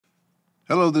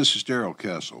Hello, this is Darrell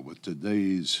Castle with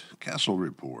today's Castle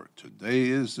Report. Today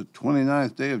is the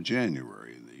 29th day of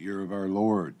January in the year of our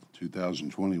Lord,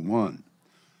 2021.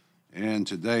 And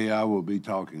today I will be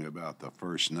talking about the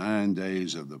first 9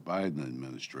 days of the Biden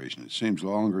administration. It seems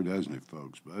longer, doesn't it,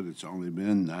 folks? But it's only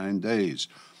been 9 days.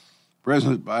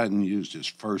 President Biden used his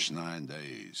first 9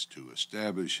 days to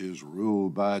establish his rule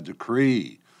by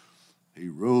decree. He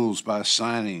rules by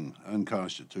signing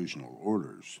unconstitutional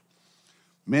orders.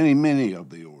 Many of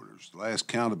the orders, last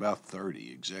count about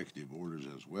 30 executive orders,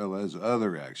 as well as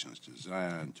other actions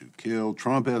designed to kill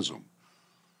Trumpism,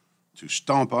 to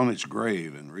stomp on its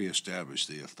grave and reestablish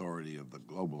the authority of the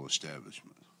global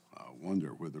establishment. I wonder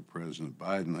whether President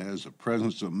Biden has the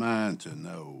presence of mind to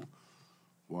know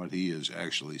what he is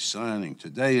actually signing.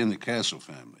 Today in the Castle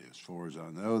family, as far as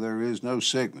I know, there is no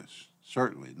sickness,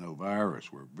 certainly no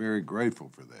virus. We're very grateful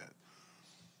for that,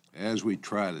 as we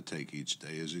try to take each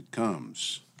day as it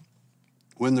comes.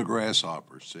 When the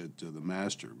grasshopper said to the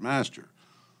master, "Master,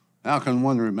 how can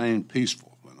one remain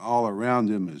peaceful when all around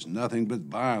him is nothing but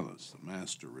violence?" The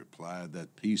master replied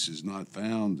that peace is not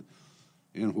found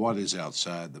in what is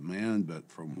outside the man, but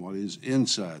from what is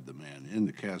inside the man. In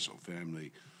the Castle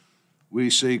family, we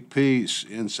seek peace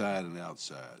inside and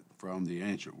outside. From the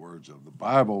ancient words of the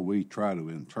Bible, we try to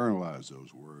internalize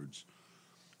those words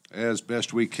as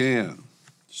best we can.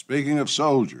 Speaking of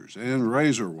soldiers and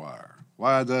razor wire,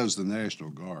 why does the National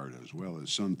Guard, as well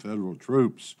as some federal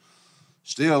troops,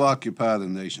 still occupy the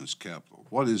nation's capital?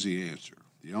 What is the answer?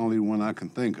 The only one I can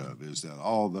think of is that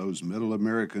all those middle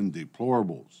American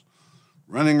deplorables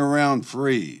running around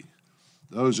free,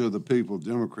 those are the people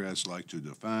Democrats like to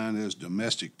define as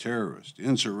domestic terrorists,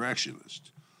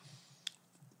 insurrectionists,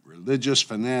 religious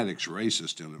fanatics,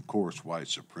 racist, and of course white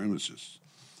supremacists.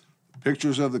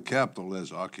 Pictures of the Capitol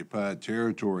as occupied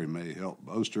territory may help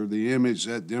bolster the image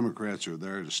that Democrats are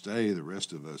there to stay. The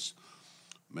rest of us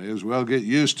may as well get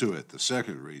used to it. The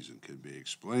second reason can be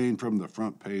explained from the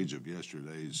front page of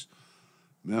yesterday's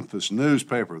Memphis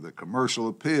newspaper, the commercial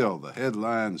appeal. The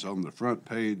headlines on the front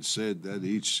page said that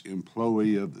each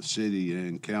employee of the city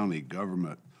and county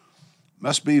government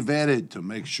must be vetted to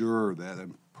make sure that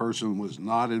a person was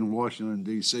not in Washington,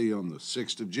 D.C. on the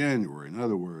 6th of January. In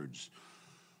other words,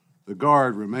 the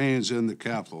Guard remains in the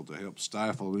Capitol to help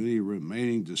stifle any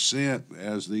remaining dissent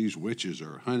as these witches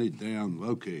are hunted down,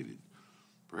 located.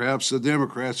 Perhaps the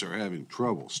Democrats are having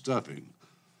trouble stuffing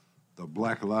the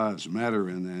Black Lives Matter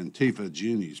and Antifa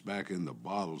genies back in the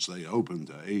bottles they opened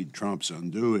to aid Trump's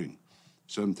undoing.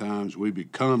 Sometimes we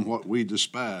become what we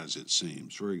despise, it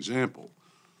seems. For example,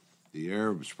 the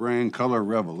Arab Spring color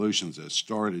revolutions that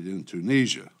started in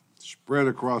Tunisia, spread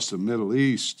across the Middle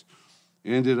East,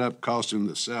 ended up costing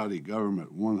the Saudi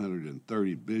government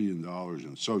 $130 billion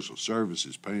in social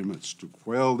services payments to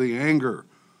quell the anger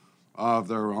of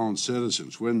their own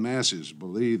citizens. When masses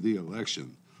believe the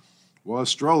election was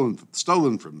stolen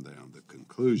from them, the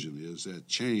conclusion is that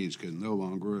change can no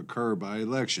longer occur by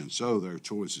election, so their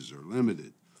choices are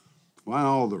limited. Why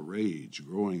all the rage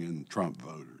growing in Trump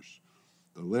voters?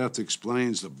 The left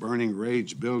explains the burning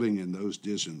rage building in those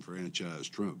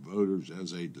disenfranchised Trump voters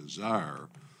as a desire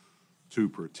to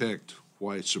protect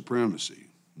white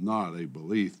supremacy, not a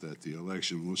belief that the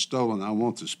election was stolen. I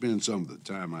want to spend some of the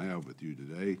time I have with you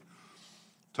today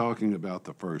talking about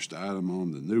the first item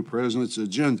on the new president's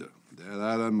agenda. That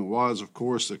item was, of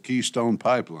course, the Keystone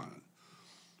Pipeline.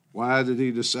 Why did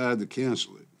he decide to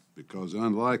cancel it? Because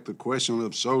unlike the question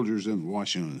of soldiers in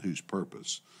Washington whose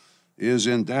purpose is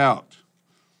in doubt,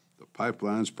 the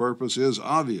pipeline's purpose is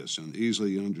obvious and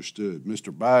easily understood.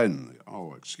 President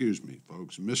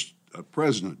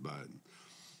Biden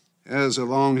has a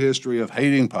long history of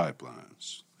hating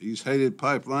pipelines. He's hated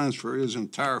pipelines for his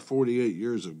entire 48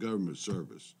 years of government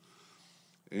service.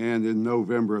 And in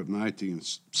November of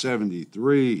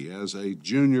 1973, as a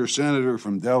junior senator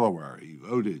from Delaware, he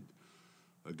voted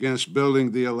against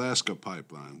building the Alaska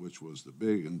pipeline, which was the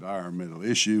big environmental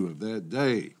issue of that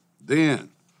day.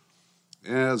 Then,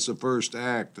 as the first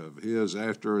act of his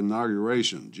after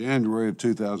inauguration, January of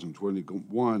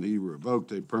 2021, he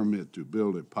revoked a permit to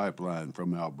build a pipeline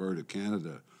from Alberta,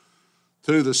 Canada,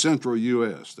 to the central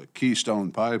U.S., the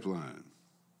Keystone Pipeline.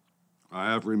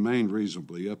 I have remained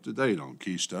reasonably up to date on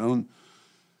Keystone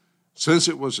since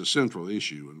it was a central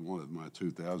issue in one of my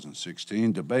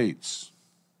 2016 debates.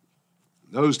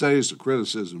 In those days, the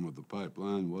criticism of the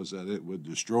pipeline was that it would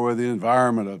destroy the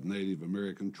environment of Native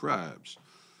American tribes.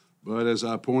 But as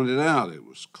I pointed out, it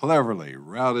was cleverly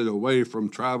routed away from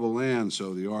tribal land,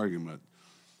 so the argument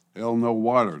held no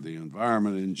water. The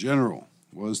environment in general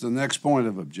was the next point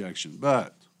of objection.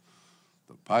 But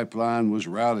The pipeline was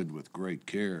routed with great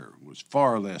care, was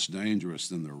far less dangerous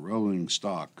than the rolling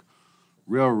stock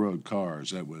railroad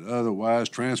cars that would otherwise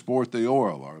transport the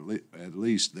oil, or at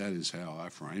least that is how I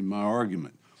frame my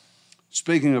argument.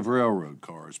 Speaking of railroad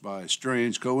cars, by a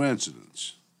strange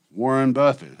coincidence, Warren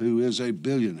Buffett, who is a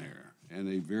billionaire and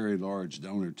a very large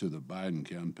donor to the Biden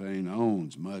campaign,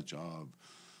 owns much of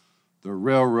the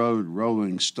railroad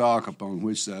rolling stock upon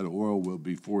which that oil will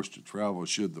be forced to travel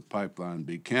should the pipeline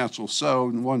be canceled. So,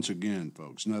 once again,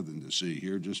 folks, nothing to see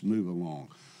here. Just move along.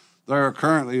 There are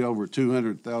currently over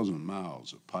 200,000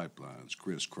 miles of pipelines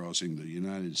crisscrossing the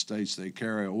United States. They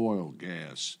carry oil,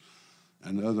 gas,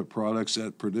 and other products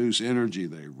that produce energy.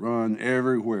 They run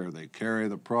everywhere. They carry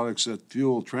the products that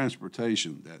fuel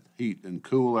transportation, that heat and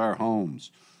cool our homes,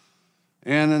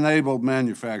 and enable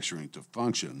manufacturing to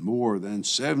function. More than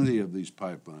 70 of these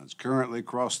pipelines currently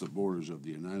cross the borders of the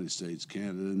United States,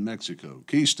 Canada, and Mexico.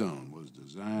 Keystone was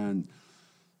designed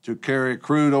to carry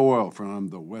crude oil from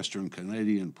the western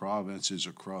Canadian provinces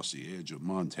across the edge of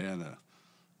Montana,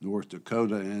 North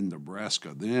Dakota, and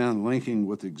Nebraska, then linking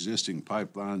with existing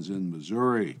pipelines in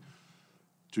Missouri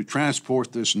to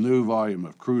transport this new volume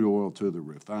of crude oil to the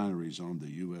refineries on the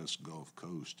U.S. Gulf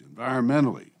Coast.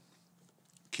 Environmentally,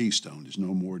 Keystone is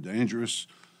no more dangerous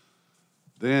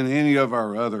than any of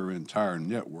our other entire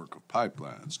network of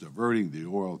pipelines. Diverting the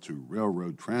oil to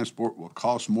railroad transport will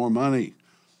cost more money,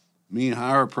 mean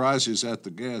higher prices at the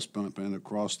gas pump and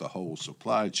across the whole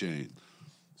supply chain.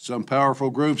 Some powerful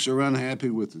groups are unhappy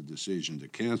with the decision to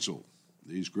cancel.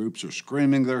 These groups are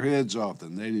screaming their heads off. The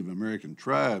Native American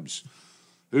tribes,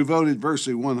 who voted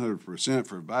virtually 100%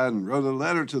 for Biden, wrote a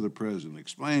letter to the president,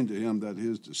 explained to him that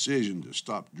his decision to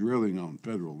stop drilling on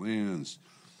federal lands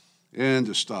and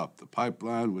to stop the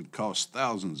pipeline would cost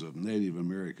thousands of Native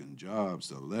American jobs.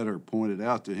 The letter pointed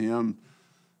out to him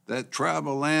that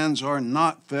tribal lands are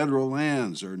not federal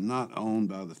lands, are not owned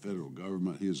by the federal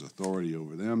government. His authority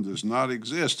over them does not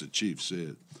exist, the chief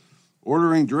said.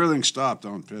 Ordering drilling stopped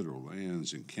on federal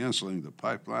lands and canceling the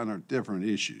pipeline are different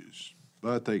issues,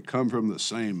 but they come from the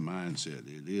same mindset.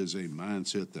 It is a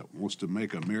mindset that wants to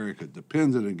make America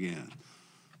dependent again,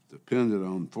 dependent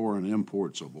on foreign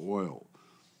imports of oil.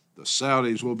 The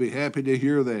Saudis will be happy to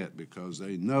hear that because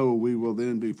they know we will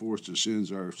then be forced to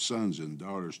send our sons and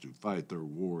daughters to fight their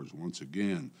wars once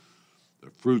again. The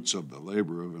fruits of the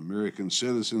labor of American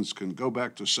citizens can go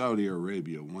back to Saudi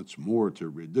Arabia once more to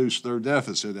reduce their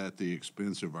deficit at the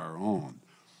expense of our own,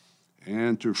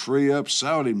 and to free up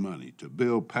Saudi money to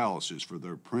build palaces for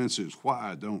their princes.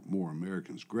 Why don't more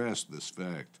Americans grasp this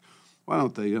fact? Why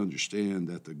don't they understand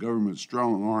that the government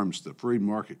strong arms the free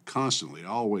market constantly,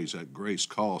 always at great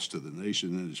cost to the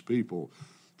nation and its people,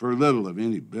 for little of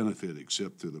any benefit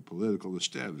except to the political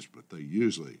establishment? They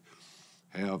usually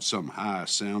have some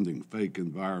high-sounding fake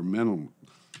environmental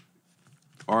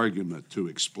argument to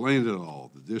explain it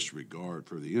all. The disregard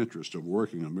for the interest of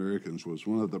working Americans was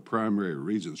one of the primary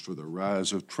reasons for the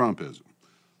rise of Trumpism.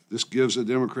 This gives the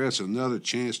Democrats another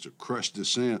chance to crush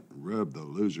dissent and rub the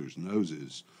losers'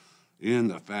 noses in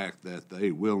the fact that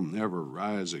they will never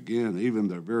rise again. Even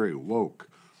the very woke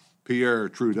Pierre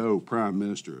Trudeau, Prime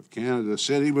Minister of Canada,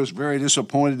 said he was very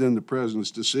disappointed in the president's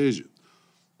decision.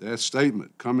 That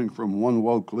statement, coming from one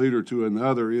woke leader to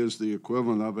another, is the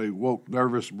equivalent of a woke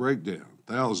nervous breakdown.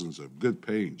 Thousands of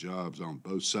good-paying jobs on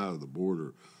both sides of the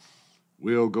border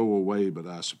will go away, but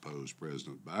I suppose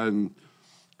President Biden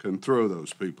can throw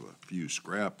those people a few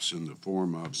scraps in the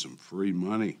form of some free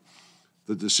money.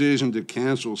 The decision to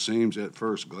cancel seems at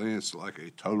first glance like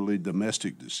a totally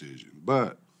domestic decision,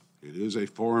 but it is a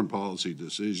foreign policy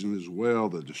decision as well.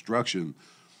 The destruction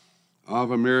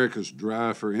of America's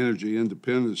drive for energy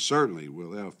independence certainly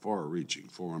will have far-reaching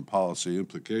foreign policy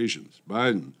implications.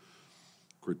 Biden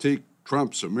critiqued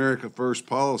Trump's America First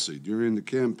policy during the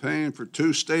campaign for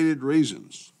two stated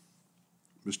reasons.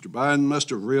 Mr. Biden must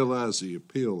have realized the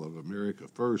appeal of America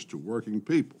First to working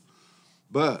people,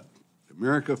 but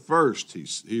America First,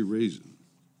 he reasoned,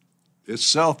 is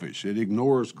selfish. It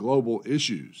ignores global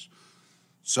issues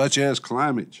such as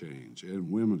climate change and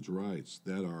women's rights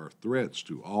that are threats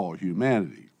to all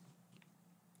humanity.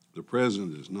 The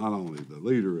president is not only the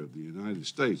leader of the United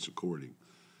States, according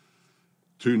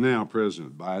to now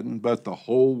President Biden, but the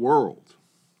whole world.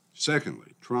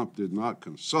 Secondly, Trump did not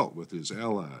consult with his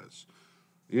allies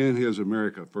in his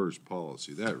America First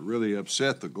policy. That really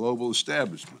upset the global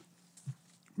establishment.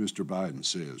 Mr. Biden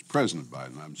says, President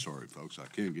Biden, I'm sorry, folks, I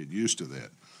can't get used to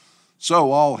that.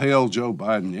 So all hail Joe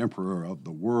Biden, Emperor of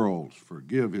the world.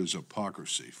 Forgive his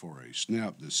hypocrisy for a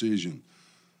snap decision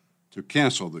to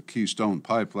cancel the Keystone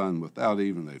Pipeline without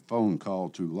even a phone call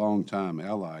to longtime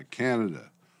ally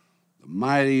Canada. The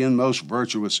mighty and most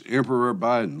virtuous Emperor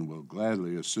Biden will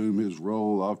gladly assume his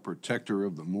role of protector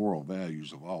of the moral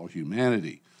values of all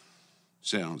humanity.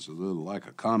 Sounds a little like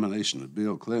a combination of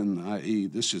Bill Clinton, i.e.,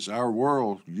 this is our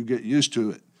world, you get used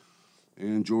to it,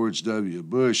 and George W.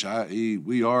 Bush, i.e.,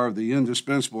 we are the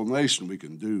indispensable nation, we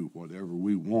can do whatever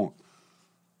we want.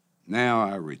 Now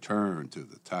I return to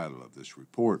the title of this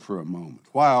report for a moment.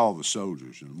 Why all the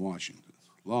soldiers in Washington?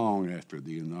 Long after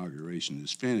the inauguration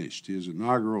is finished, his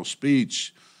inaugural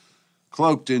speech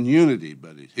cloaked in unity,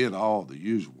 but it hit all the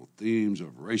usual themes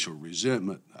of racial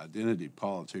resentment, identity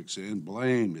politics, and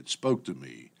blame. It spoke to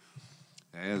me,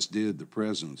 as did the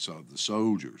presence of the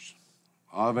soldiers,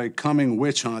 of a coming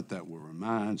witch hunt that will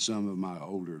remind some of my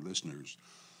older listeners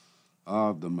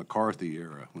of the McCarthy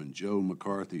era, when Joe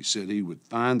McCarthy said he would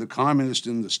find the communists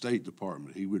in the State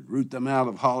Department. He would root them out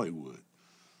of Hollywood.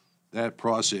 That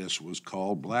process was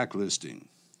called blacklisting.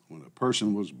 When a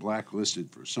person was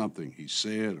blacklisted for something he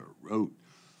said or wrote,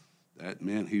 that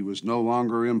meant he was no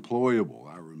longer employable.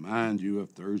 I remind you of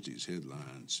Thursday's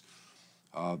headlines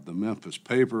of the Memphis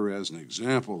paper as an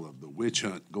example of the witch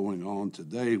hunt going on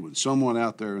today when someone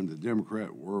out there in the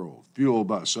Democrat world, fueled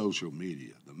by social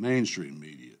media, the mainstream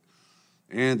media,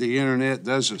 and the internet,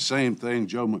 does the same thing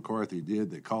Joe McCarthy did.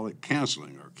 They call it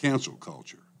canceling or cancel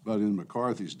culture. But in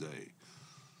McCarthy's day,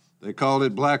 they called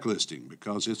it blacklisting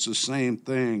because it's the same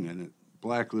thing, and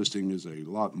blacklisting is a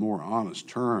lot more honest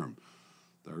term.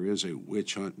 There is a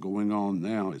witch hunt going on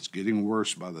now. It's getting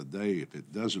worse by the day. If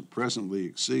it doesn't presently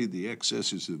exceed the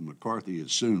excesses of McCarthy,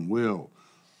 it soon will.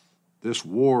 This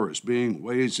war is being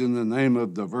waged in the name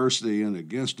of diversity and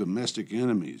against domestic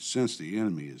enemies, since the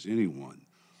enemy is anyone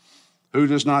who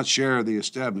does not share the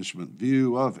establishment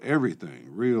view of everything.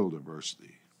 Real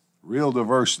diversity. Real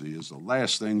diversity is the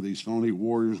last thing these phony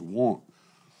warriors want.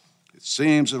 It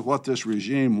seems that what this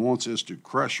regime wants is to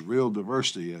crush real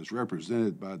diversity as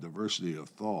represented by diversity of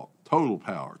thought. Total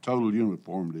power, total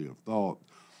uniformity of thought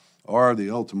are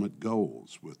the ultimate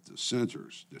goals, with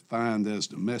dissenters defined as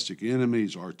domestic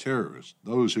enemies or terrorists,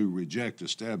 those who reject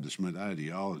establishment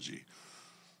ideology.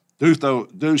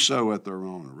 Do so at their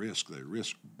own risk. They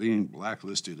risk being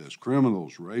blacklisted as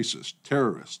criminals, racists,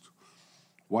 terrorists,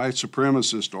 white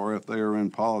supremacists, or if they are in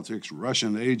politics,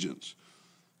 Russian agents.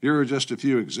 Here are just a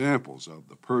few examples of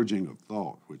the purging of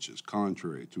thought, which is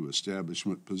contrary to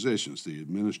establishment positions. The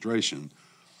administration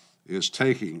is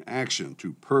taking action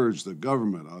to purge the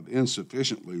government of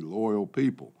insufficiently loyal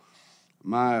people.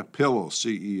 My Pillow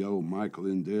CEO Michael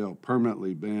Lindell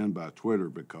permanently banned by Twitter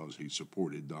because he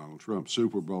supported Donald Trump's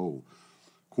Super Bowl.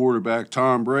 Quarterback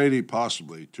Tom Brady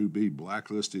possibly to be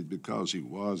blacklisted because he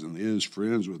was and is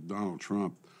friends with Donald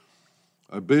Trump.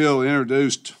 A bill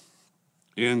introduced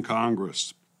in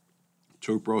Congress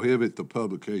to prohibit the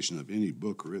publication of any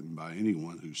book written by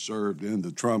anyone who served in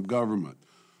the Trump government.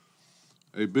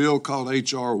 A bill called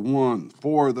H.R. 1,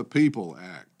 For the People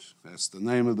Act, that's the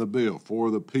name of the bill, For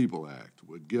the People Act,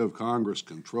 would give Congress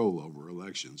control over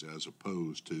elections as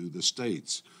opposed to the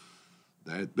states.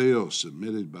 That bill,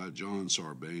 submitted by John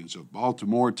Sarbanes of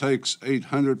Baltimore, takes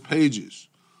 800 pages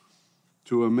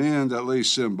to amend, at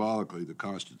least symbolically, the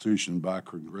Constitution by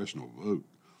congressional vote.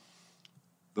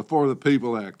 The For the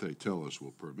People Act, they tell us,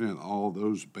 will prevent all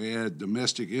those bad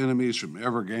domestic enemies from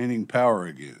ever gaining power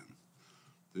again.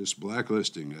 This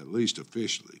blacklisting, at least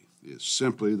officially, is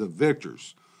simply the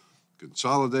victors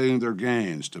consolidating their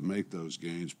gains to make those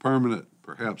gains permanent.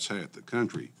 Perhaps half the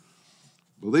country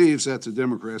believes that the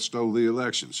Democrats stole the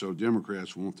election, so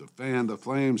Democrats want to fan the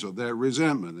flames of that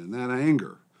resentment and that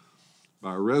anger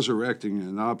by resurrecting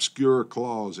an obscure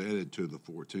clause added to the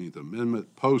 14th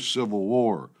Amendment post-Civil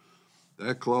War.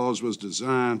 That clause was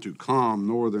designed to calm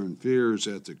Northern fears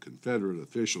that the Confederate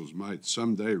officials might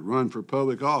someday run for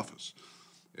public office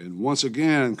and once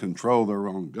again control their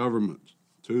own government.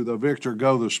 To the victor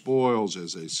go the spoils,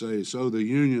 as they say, so the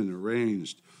Union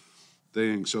arranged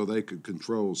things so they could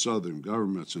control Southern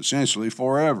governments essentially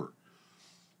forever.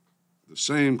 The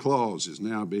same clause is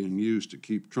now being used to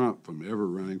keep Trump from ever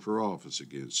running for office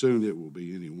again. Soon it will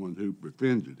be anyone who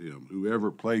befriended him,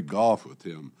 whoever played golf with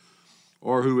him,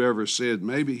 or whoever said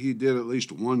maybe he did at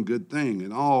least one good thing,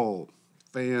 and all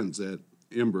fans that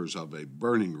embers of a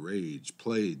burning rage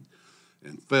played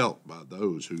and felt by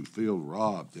those who feel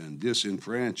robbed and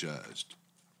disenfranchised.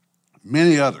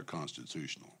 Many other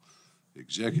constitutional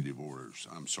executive orders,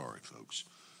 I'm sorry, folks,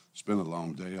 it's been a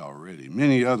long day already.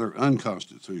 Many other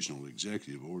unconstitutional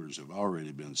executive orders have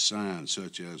already been signed,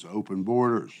 such as open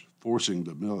borders, forcing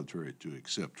the military to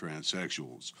accept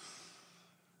transsexuals,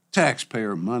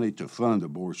 taxpayer money to fund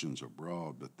abortions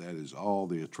abroad, but that is all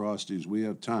the atrocities we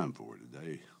have time for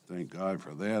today. Thank God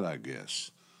for that, I guess.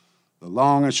 The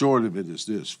long and short of it is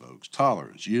this, folks: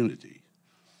 tolerance, unity.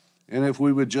 And if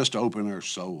we would just open our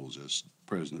souls, as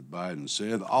President Biden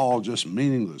said, all just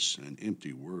meaningless and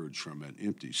empty words from an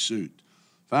empty suit.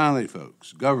 Finally,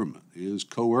 folks, government is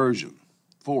coercion,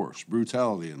 force,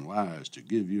 brutality, and lies. To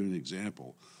give you an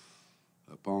example,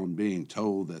 upon being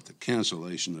told that the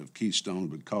cancellation of Keystone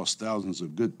would cost thousands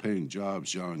of good-paying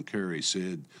jobs, John Kerry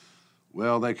said,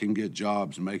 well, they can get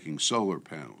jobs making solar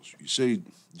panels. You see,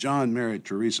 John married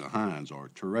Teresa Hines,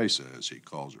 or Teresa as he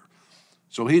calls her,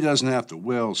 so he doesn't have to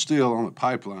weld steel on a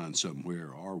pipeline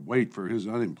somewhere or wait for his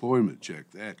unemployment check.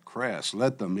 That crass,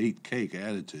 let-them-eat-cake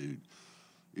attitude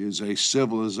is a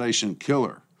civilization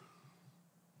killer.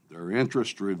 Their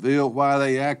interests reveal why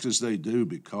they act as they do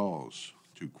because,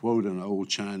 to quote an old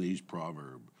Chinese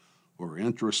proverb, where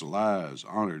interest lies,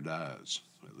 honor dies.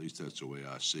 At least that's the way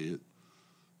I see it.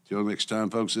 Till next time,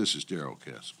 folks, this is Darrell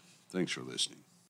Castle. Thanks for listening.